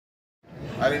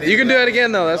You can do it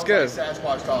again, though. That's good.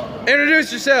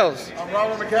 Introduce yourselves. I'm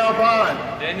Robert McAlpine.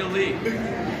 Daniel Lee.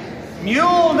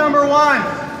 Mule number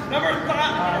 1. Number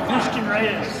 5. Christian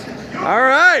Reyes. All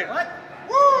right. What?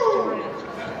 Woo!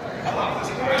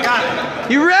 Got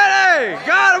it. You ready?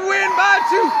 Gotta win by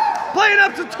 2. Playing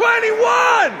up to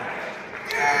 21.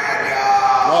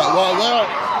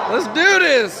 Well. Let's do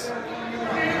this.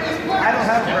 I don't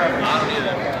have forever. I don't need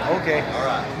that. Okay.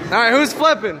 All right, who's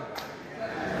flipping?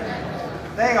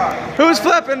 They are. Who's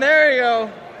flipping? There you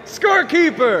go.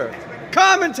 Scorekeeper.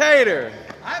 Commentator.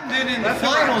 I've been in the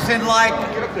finals in like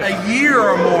a year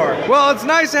or more. Well, it's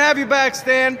nice to have you back,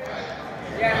 Stan.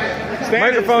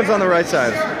 Microphone's on the right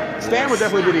side. Stan would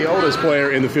definitely be the oldest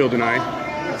player in the field tonight.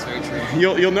 That's very true.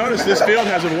 You'll notice this field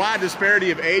has a wide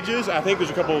disparity of ages. I think there's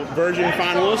a couple virgin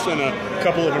finalists and a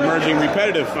couple of emerging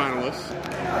repetitive finalists.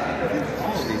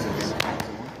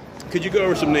 Could you go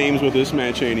over some names with us,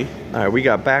 Matt Cheney? All right, we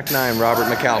got back 9, Robert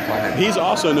McAlpine. He's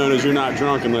also known as You're Not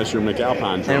Drunk Unless You're McAlpine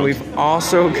Drunk. And we've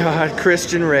also got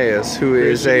Christian Reyes, who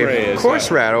is a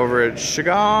course rat over at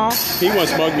Chicago. He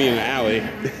once mugged me in the alley.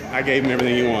 I gave him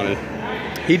everything he wanted.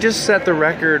 He just set the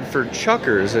record for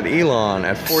chuckers at Elon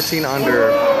at 14 under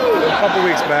a couple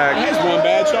weeks back. He's one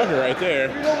bad chucker right there.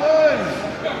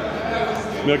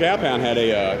 McAlpine had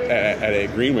a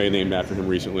greenway named after him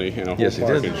recently in a whole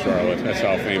park in Charlotte. That's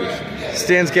how famous.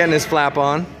 Stan's getting his flap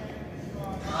on.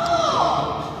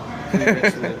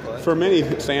 For many,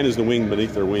 Stan is the wing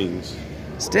beneath their wings.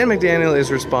 Stan McDaniel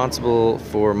is responsible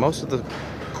for most of the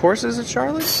courses at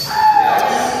Charlotte.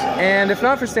 And if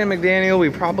not for Stan McDaniel,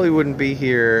 we probably wouldn't be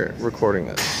here recording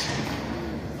this.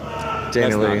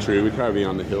 Daniel That's Lee. not true. We'd probably be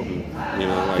on the Hilton, you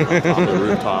know, like on top of the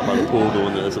rooftop by the pool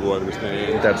doing this if it wasn't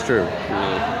Stan. That's true.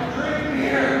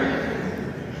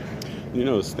 You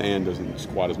know, Stan doesn't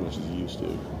squat as much as he used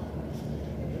to.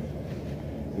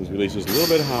 His release is a little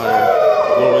bit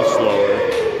higher, a little bit slower,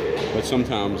 but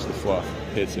sometimes the fluff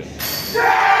hits it.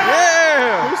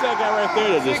 Yeah! Who's that guy right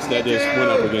there that just went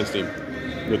up against him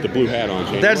with the blue hat on?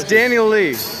 James? That's Daniel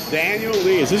Lee. Daniel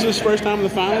Lee. Is this his first time in the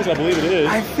finals? I believe it is.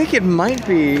 I think it might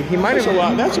be. He might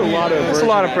have. That's a lot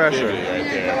of pressure. Right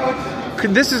there.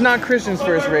 This is not Christian's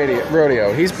first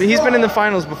rodeo. He's been in the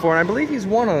finals before, and I believe he's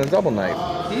won on a double night.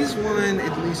 He's won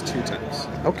at least 2 times.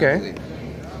 Okay.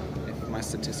 If my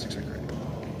statistics are correct.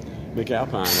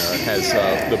 McAlpine has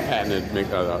the patented...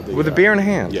 with a beer in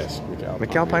hand. Yes,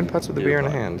 McAlpine putts with a beer in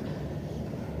hand.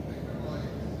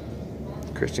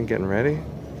 Christian getting ready.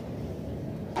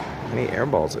 And he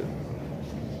airballs it.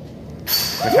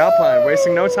 McAlpine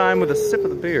wasting no time with a sip of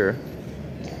the beer.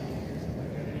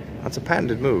 That's a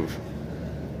patented move.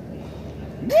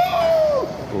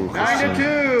 Ooh,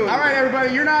 9-2. All right,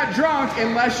 everybody, you're not drunk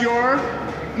unless you're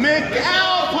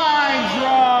McAlpine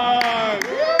drunk.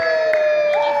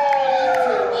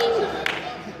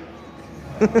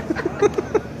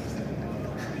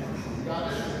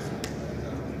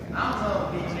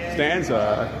 Stan's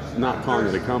not calling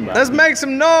it a comeback. Let's make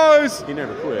some noise. He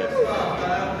never quit.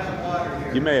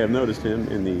 You may have noticed him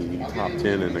in the top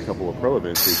 10 in a couple of pro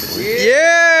events recently.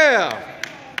 Yeah.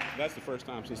 That's the first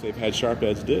time since they've had Sharp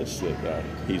Edge discs that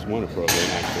he's won a pro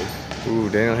event, actually. Ooh,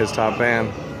 Daniel hits top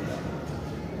band.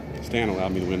 Stan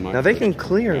allowed me to win my Now they can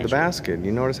clear the basket.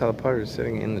 You notice how the putter is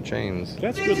sitting in the chains.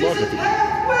 That's good luck if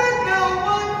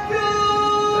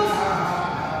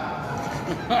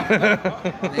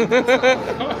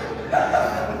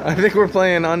I think we're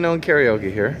playing unknown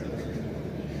karaoke here.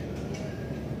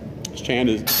 Stan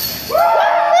is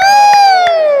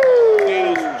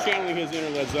channeling his inner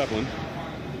Led Zeppelin.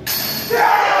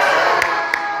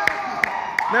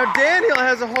 Now Daniel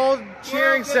has a whole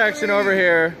cheering section over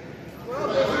here.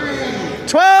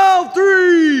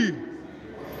 12-3!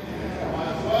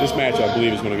 This match, I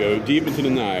believe, is going to go deep into the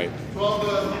night.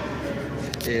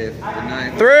 If the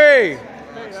night... 3!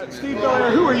 Steve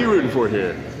Belair, who are you rooting for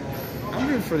here? I'm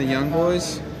rooting for the young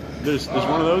boys. There's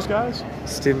one of those guys?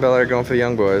 Steve Belair going for the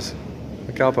young boys.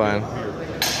 McAlpine.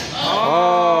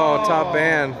 Oh, top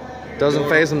band. Doesn't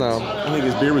phase him though. I think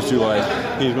his beer was too light.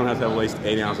 He's going to have at least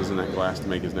 8 ounces in that glass to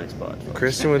make his next putt.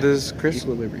 Christian with his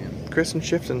Equilibrium. Christian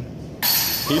shifting.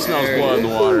 He smells blood in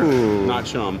the water, Ooh. not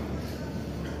chum.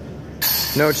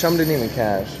 No, Chum didn't even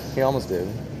cash. He almost did.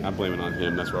 I blame it on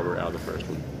him. That's why we're out of the first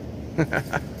one.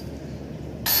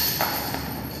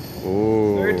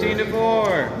 Ooh.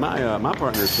 13-4. My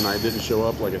partners tonight didn't show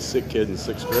up like a sick kid in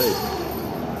 6th grade.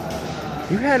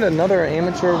 You had another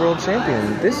amateur world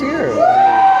champion this year.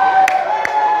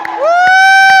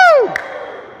 Woo!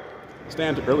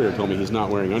 Stan earlier told me he's not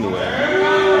wearing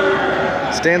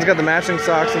underwear. Stan's got the matching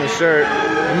socks and the shirt.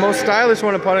 The most stylish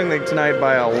one of putting tonight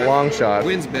by a long shot.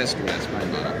 Wins best dressed, my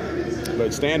motto.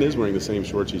 But Stan is wearing the same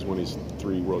shorts he's won his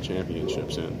 3 world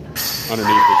championships in, underneath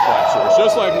his black shorts,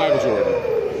 just like Michael Jordan,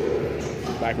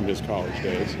 back in his college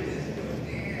days.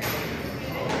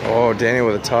 Oh, Daniel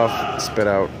with a tough spit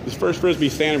out. His first Frisbee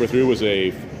Stan ever threw was a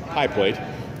high plate.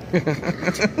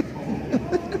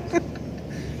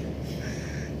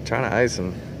 Trying to ice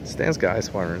him. Stan's got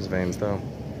ice water in his veins, though.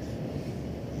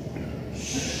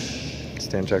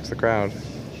 Stan checks the crowd.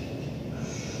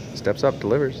 Steps up,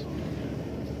 delivers.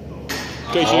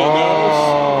 In case you didn't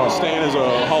know, Stan is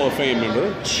a Hall of Fame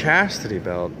member. Chastity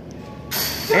belt.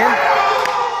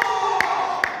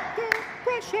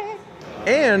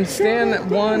 And Stan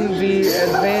won the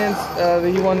advanced.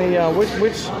 He won the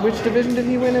which division did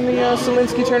he win in the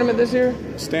Solinsky tournament this year?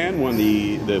 Stan won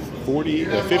the 50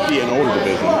 and older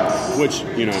division, which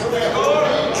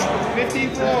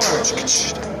 54.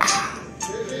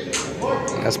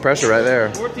 That's pressure right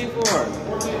there. 44.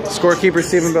 Scorekeeper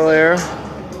Stephen Belair.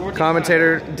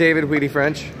 Commentator David Wheaty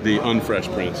French. the unfresh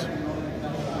prince.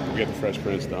 We got the Fresh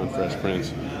Prince, the unfresh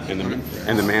prince, and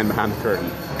the man behind the curtain,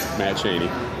 Matt Cheney.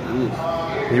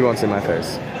 You won't see my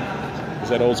face. Is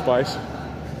that Old Spice?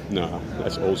 No,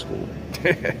 that's old school.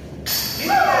 Beer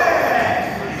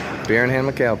in hand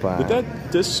McAlpine. Did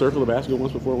that disc circle the basket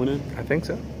once before it went in? I think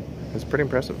so. It's pretty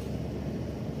impressive.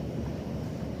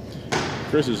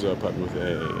 Chris is putting with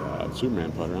a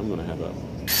Superman putter. I'm going to have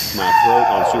my throat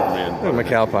on Superman. Oh,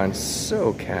 McAlpine's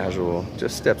so casual.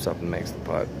 Just steps up and makes the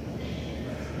putt.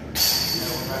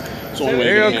 So only way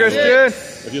There you to go, get it.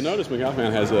 Christian. If you'll notice,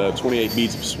 McAlpine has 28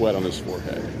 beads of sweat on his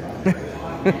forehead.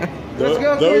 Let's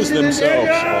go, Those Christian, themselves there you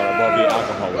go. are above the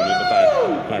alcohol limit,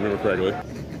 if I remember correctly.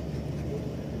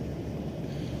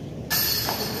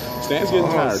 Stan's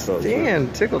getting tired, folks. Stan,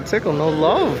 tickle, no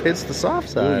love. Hits the soft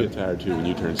You'll side. get tired too when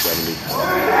you turn 70.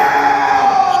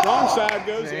 Strong side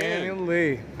goes Daniel in.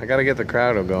 Lee. I gotta get the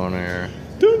crowd going here.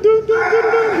 Dun, dun, dun, dun,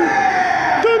 dun, dun.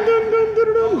 Dun, dun, dun,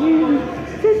 dun, dun, dun.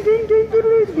 Dun, dun, dun, dun,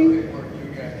 dun, dun.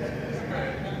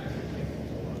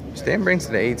 Stan brings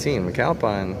it to 18.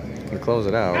 McAlpine can close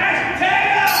it out.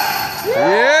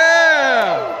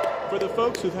 Yeah! For the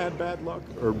folks who've had bad luck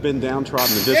or been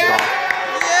downtrodden in disc golf,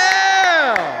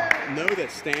 Yeah! know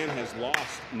that Stan has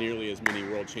lost nearly as many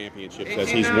world championships as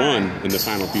he's won in the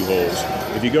final few holes.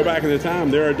 If you go back in the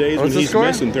time, there are days What's when the he's score?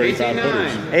 missing 35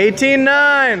 footers.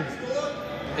 18-9.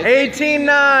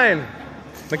 18-9.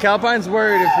 McAlpine's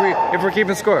worried if we're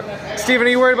keeping score. Steven, are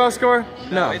you worried about score?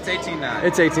 No. It's 18-9.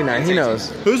 It's 18-9. He knows.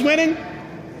 Who's winning?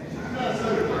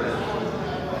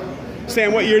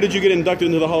 Stan, what year did you get inducted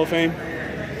into the Hall of Fame?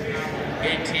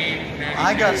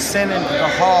 I got sent into the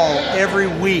hall every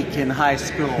week in high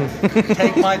school.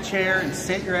 Take my chair and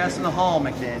sit your ass in the hall,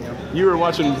 McDaniel. You were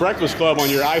watching Breakfast Club on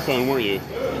your iPhone, weren't you?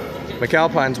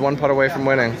 McAlpine's one putt away from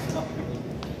winning.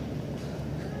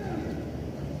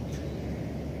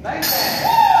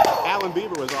 Alan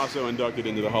Beaver was also inducted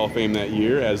into the Hall of Fame that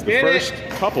year as the first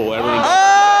couple ever inducted.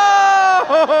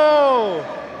 Oh!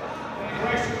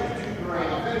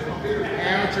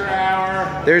 Amateur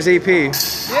hour. There's EP.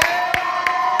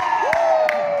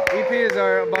 EP is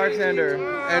our bartender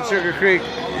at Sugar Creek.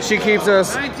 She keeps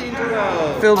us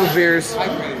 19-12. filled with beers.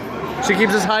 She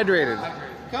keeps us hydrated.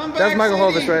 Come back, That's Michael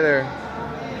City. Holvis right there.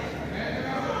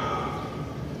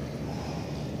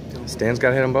 Stan's got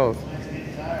to hit them both.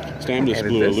 Stan just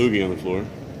Edit blew a this. loogie on the floor.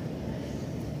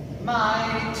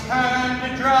 My turn to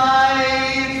drive.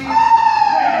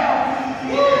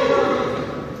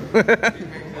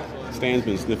 Stan's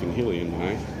been sniffing helium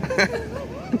tonight.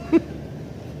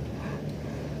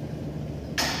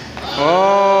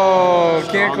 Oh,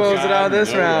 can't close it out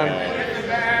this round.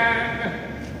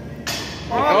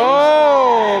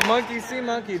 Oh, monkey see,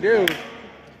 monkey do.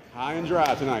 High and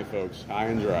dry tonight, folks. High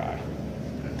and dry.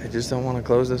 They just don't want to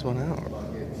close this one out.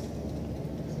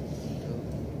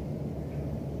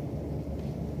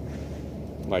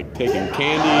 Like taking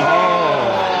candy.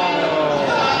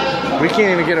 We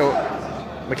can't even get a...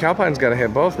 McAlpine's got to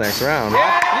hit both next round.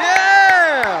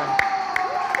 Yeah!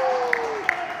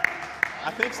 I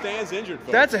think Stan's injured,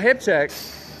 folks. That's a hip check.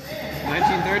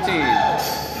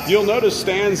 1913. You'll notice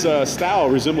Stan's style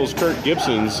resembles Kirk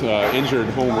Gibson's injured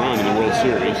home run in the World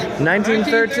Series.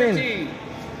 1913.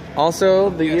 Also,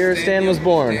 the year Stan was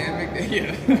born.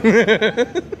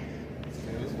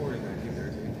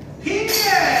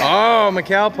 Oh,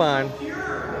 McAlpine.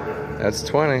 That's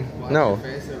 20. No.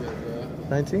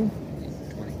 19?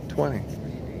 20.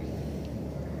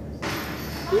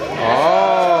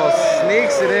 Oh,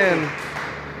 sneaks it in.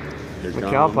 Here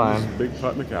McAlpine. comes Big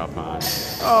putt McAlpine.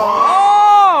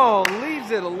 Oh,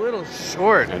 leaves it a little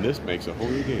short. And this makes a whole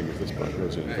new game if this putt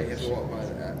goes in, folks.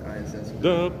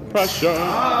 The pressure.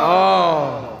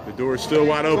 Oh, The door's still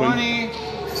wide open.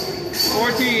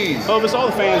 2014. Hovis, all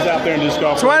the fans out there in disc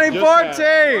golf.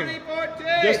 2014!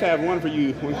 Just have one for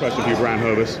you. One question for you, Brian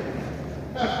Hovis.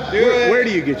 Where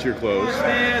do you get your clothes?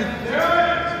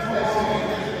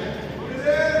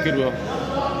 Goodwill.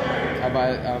 I buy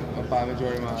a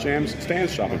majority of my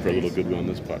Stan's shopping for a little Goodwill on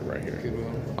this putt right here. Goodwill.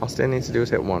 All Stan needs to do is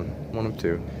hit one of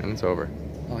two, and it's over.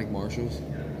 I like Marshalls.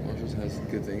 Marshalls has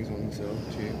good things on the sale,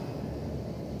 cheap.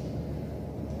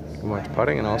 You can watch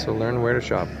putting and also learn where to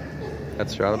shop.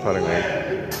 That's Charlotte Putting League.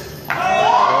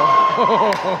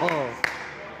 Oh.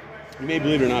 You may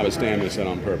believe it or not, but Stan did that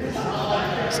on purpose.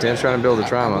 Stan's trying to build a I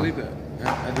trauma. believe that.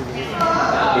 I do believe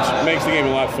that. Which makes the game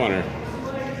a lot funner.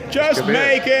 Just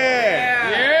make it!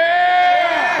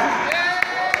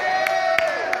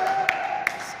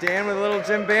 Stan with a little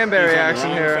Jim Banbury action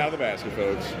Wrong here. side of the basket,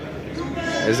 folks.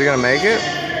 Is he gonna make it?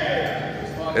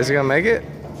 Is he gonna make it?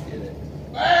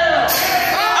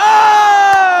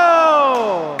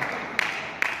 Oh!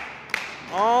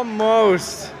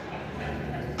 Almost.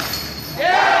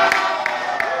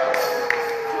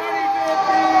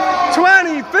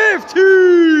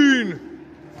 2015!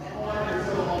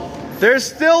 There's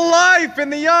still life in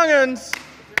the young'uns.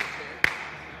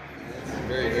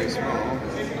 Very, very small.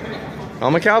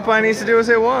 All McAlpine needs to do is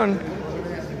hit one.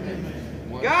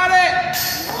 Got it!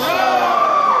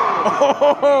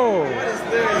 Oh! What is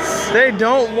this? They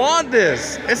don't want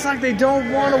this. It's like they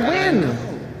don't want to win.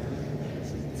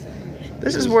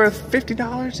 This is worth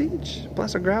 $50 each,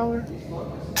 plus a growler.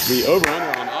 The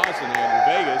over-under on Austin in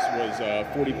Vegas was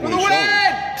 40 points showing.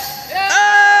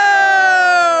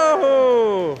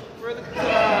 Oh!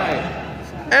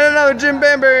 And another Jim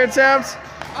Banbury attempt.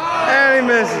 And he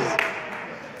misses.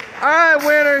 All right,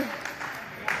 winner.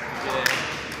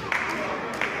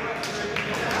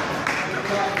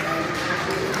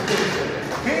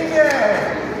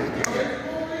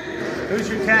 Who's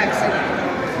your taxi?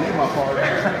 You my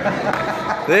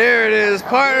partner. There it is,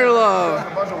 partner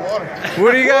love. A bunch of water.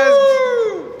 What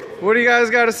do you guys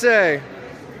got to say?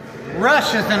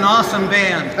 Rush is an awesome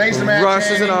band. Thanks to Matt Rush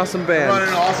is Cheney an awesome band. for running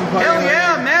an awesome putting Hell league.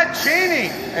 yeah, Matt Cheney.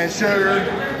 And Sugar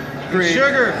Creek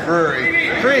Sugar Brewery.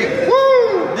 Creek.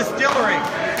 Woo! Distillery.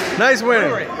 Nice winning.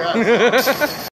 Brewery.